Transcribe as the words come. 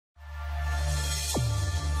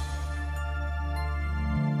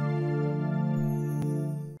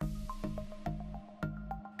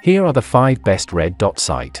Here are the 5 best red dot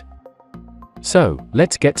sight. So,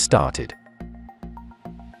 let's get started.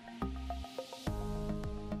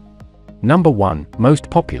 Number 1, most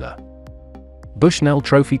popular. Bushnell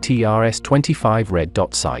Trophy TRS-25 red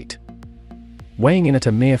dot sight. Weighing in at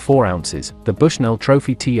a mere 4 ounces, the Bushnell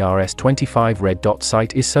Trophy TRS-25 red dot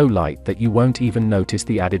sight is so light that you won't even notice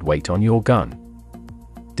the added weight on your gun.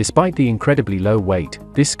 Despite the incredibly low weight,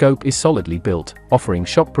 this scope is solidly built, offering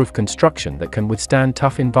shockproof construction that can withstand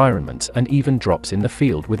tough environments and even drops in the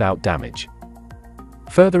field without damage.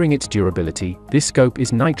 Furthering its durability, this scope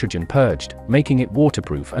is nitrogen purged, making it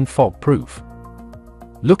waterproof and fog-proof.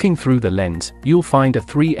 Looking through the lens, you'll find a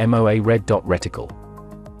 3 MOA red dot reticle.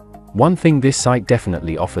 One thing this sight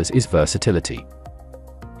definitely offers is versatility.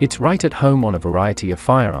 It's right at home on a variety of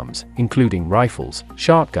firearms, including rifles,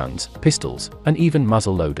 shotguns, pistols, and even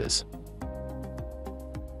muzzle loaders.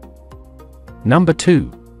 Number 2.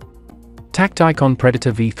 Tacticon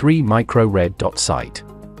Predator V3 Micro Red Dot Sight.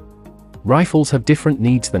 Rifles have different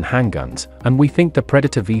needs than handguns, and we think the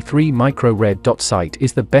Predator V3 Micro Red Dot Sight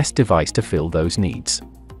is the best device to fill those needs.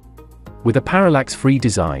 With a parallax-free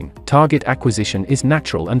design, target acquisition is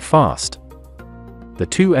natural and fast. The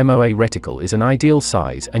 2 MOA reticle is an ideal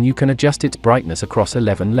size and you can adjust its brightness across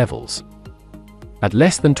 11 levels. At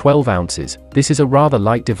less than 12 ounces, this is a rather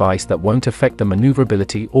light device that won't affect the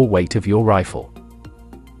maneuverability or weight of your rifle.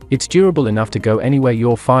 It's durable enough to go anywhere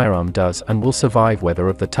your firearm does and will survive weather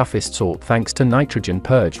of the toughest sort thanks to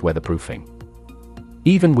nitrogen-purged weatherproofing.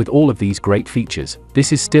 Even with all of these great features,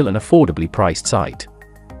 this is still an affordably priced sight.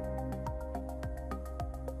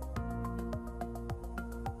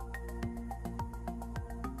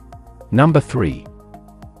 Number 3.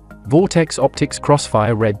 Vortex Optics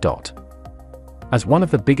Crossfire Red Dot. As one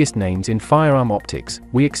of the biggest names in firearm optics,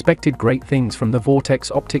 we expected great things from the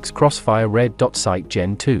Vortex Optics Crossfire Red Dot Sight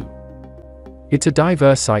Gen 2. It's a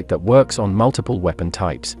diverse sight that works on multiple weapon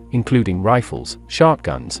types, including rifles,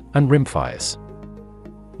 shotguns, and rimfires.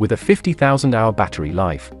 With a 50,000-hour battery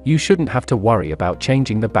life, you shouldn't have to worry about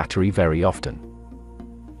changing the battery very often.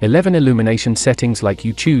 11 illumination settings let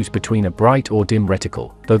you choose between a bright or dim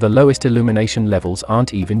reticle, though the lowest illumination levels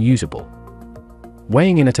aren't even usable.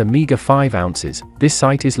 Weighing in at a meager 5 ounces, this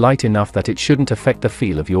sight is light enough that it shouldn't affect the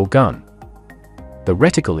feel of your gun. The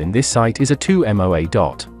reticle in this sight is a 2 MOA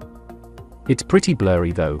dot. It's pretty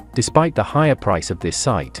blurry though, despite the higher price of this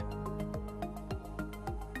sight.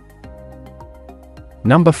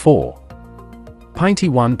 Number 4. Pinty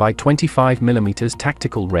 1x25mm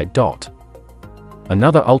Tactical Red Dot.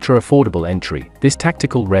 Another ultra-affordable entry, this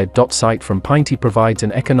tactical red dot sight from Pinty provides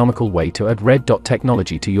an economical way to add red dot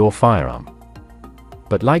technology to your firearm.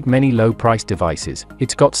 But like many low-priced devices,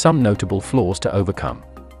 it's got some notable flaws to overcome.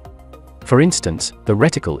 For instance, the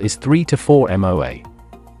reticle is 3 to 4 MOA.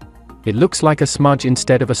 It looks like a smudge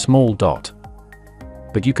instead of a small dot.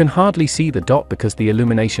 But you can hardly see the dot because the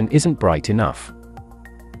illumination isn't bright enough.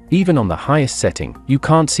 Even on the highest setting, you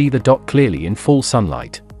can't see the dot clearly in full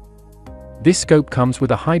sunlight. This scope comes with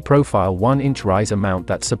a high-profile 1-inch riser mount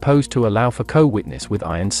that's supposed to allow for co-witness with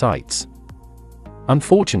iron sights.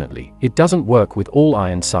 Unfortunately, it doesn't work with all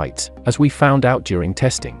iron sights, as we found out during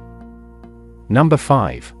testing. Number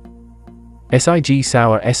 5. SIG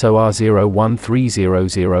Sauer SOR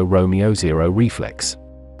 01300 Romeo 0 Reflex.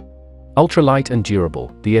 Ultralight and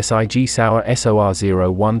durable, the SIG Sauer SOR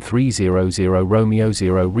 01300 Romeo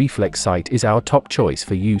 0 Reflex sight is our top choice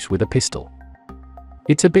for use with a pistol.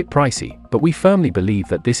 It's a bit pricey, but we firmly believe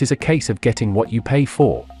that this is a case of getting what you pay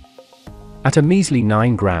for. At a measly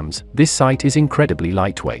 9 grams, this sight is incredibly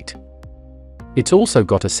lightweight. It's also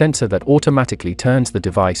got a sensor that automatically turns the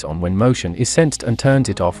device on when motion is sensed and turns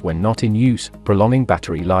it off when not in use, prolonging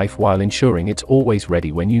battery life while ensuring it's always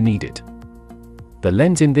ready when you need it. The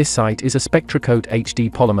lens in this sight is a SpectraCoat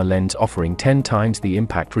HD polymer lens offering 10 times the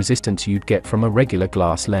impact resistance you'd get from a regular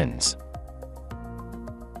glass lens.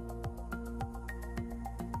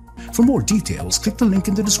 For more details, click the link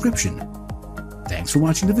in the description. Thanks for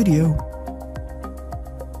watching the video.